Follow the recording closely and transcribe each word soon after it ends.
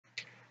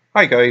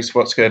Hi guys,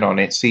 what's going on?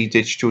 It's the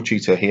Digital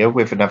Tutor here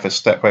with another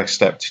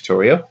step-by-step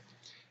tutorial.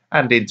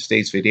 And in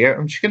today's video,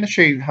 I'm just going to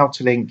show you how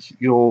to link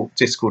your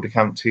Discord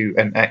account to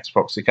an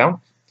Xbox account.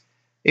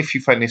 If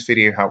you find this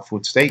video helpful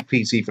today,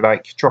 please leave a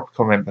like, drop a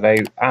comment below,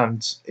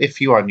 and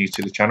if you are new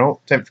to the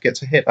channel, don't forget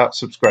to hit that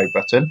subscribe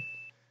button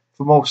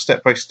for more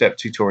step-by-step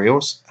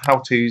tutorials,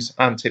 how-tos,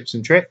 and tips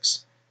and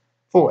tricks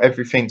for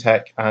everything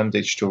tech and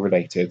digital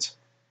related.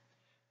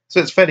 So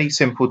it's very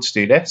simple to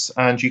do this,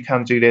 and you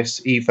can do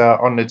this either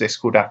on the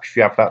Discord app if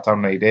you have that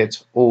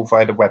downloaded, or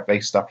via the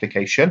web-based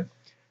application.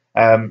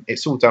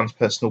 It's all down to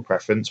personal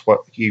preference, what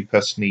you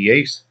personally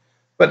use,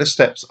 but the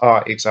steps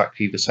are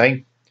exactly the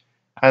same.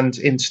 And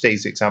in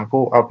today's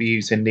example, I'll be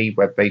using the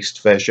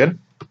web-based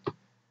version.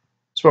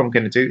 So what I'm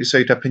going to do is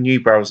load up a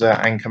new browser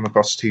and come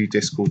across to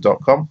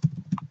discord.com.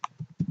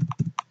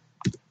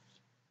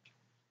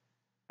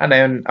 And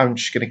then I'm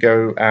just going to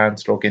go and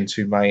log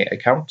into my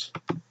account.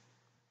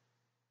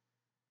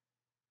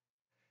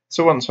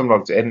 So once I'm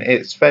logged in,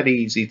 it's very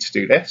easy to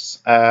do this.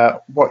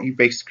 What you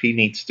basically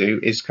need to do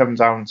is come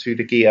down to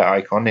the gear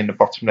icon in the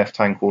bottom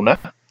left-hand corner,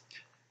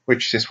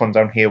 which is this one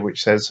down here,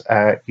 which says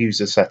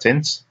User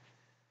Settings,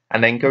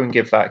 and then go and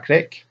give that a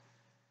click.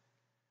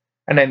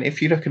 And then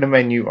if you look at the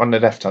menu on the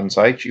left-hand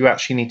side, you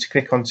actually need to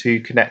click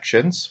onto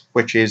Connections,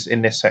 which is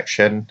in this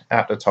section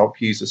at the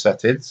top, User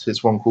Settings.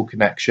 There's one called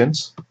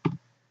Connections.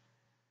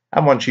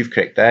 And once you've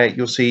clicked there,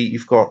 you'll see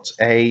you've got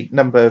a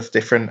number of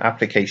different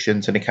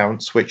applications and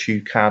accounts which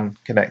you can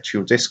connect to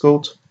your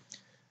Discord.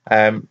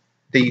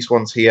 These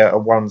ones here are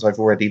ones I've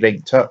already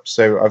linked up.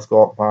 So I've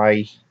got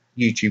my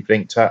YouTube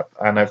linked up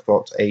and I've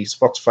got a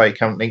Spotify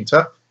account linked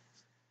up.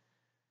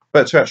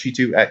 But to actually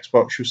do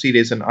Xbox, you'll see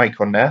there's an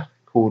icon there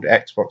called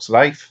Xbox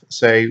Live.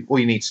 So all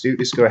you need to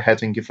do is go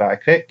ahead and give that a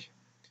click.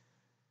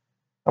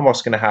 And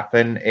what's going to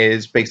happen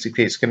is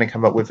basically it's going to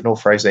come up with an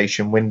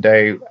authorization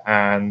window,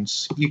 and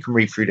you can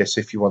read through this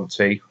if you want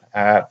to.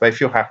 But if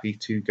you're happy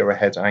to go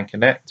ahead and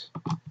connect,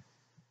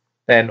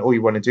 then all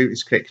you want to do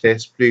is click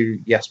this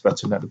blue yes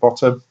button at the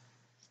bottom.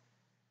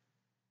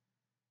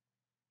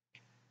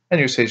 And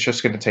you'll see it's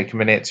just going to take a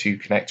minute to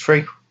connect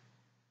through.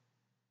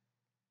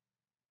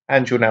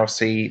 And you'll now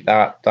see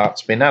that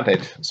that's been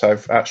added. So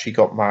I've actually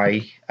got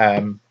my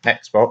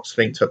Xbox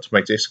linked up to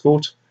my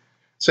Discord.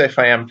 So if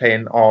I am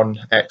playing on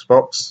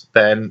Xbox,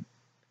 then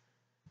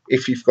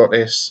if you've got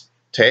this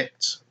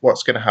ticked,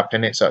 what's going to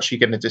happen, it's actually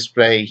going to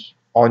display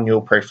on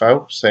your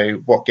profile, so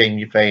what game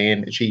you're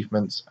playing,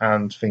 achievements,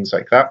 and things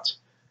like that.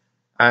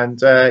 And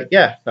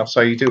yeah, that's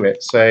how you do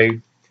it. So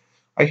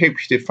I hope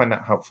you did find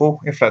that helpful.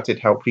 If that did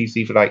help, please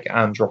leave a like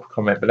and drop a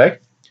comment below.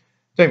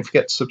 Don't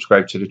forget to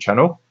subscribe to the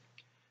channel.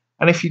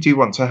 And if you do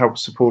want to help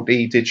support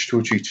the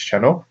Digital Tutor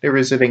channel, there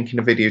is a link in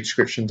the video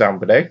description down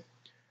below.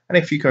 And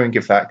if you go and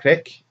give that a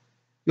click,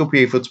 you'll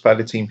be able to buy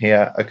the team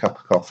here a cup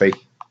of coffee.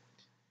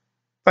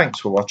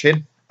 Thanks for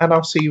watching, and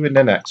I'll see you in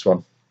the next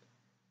one.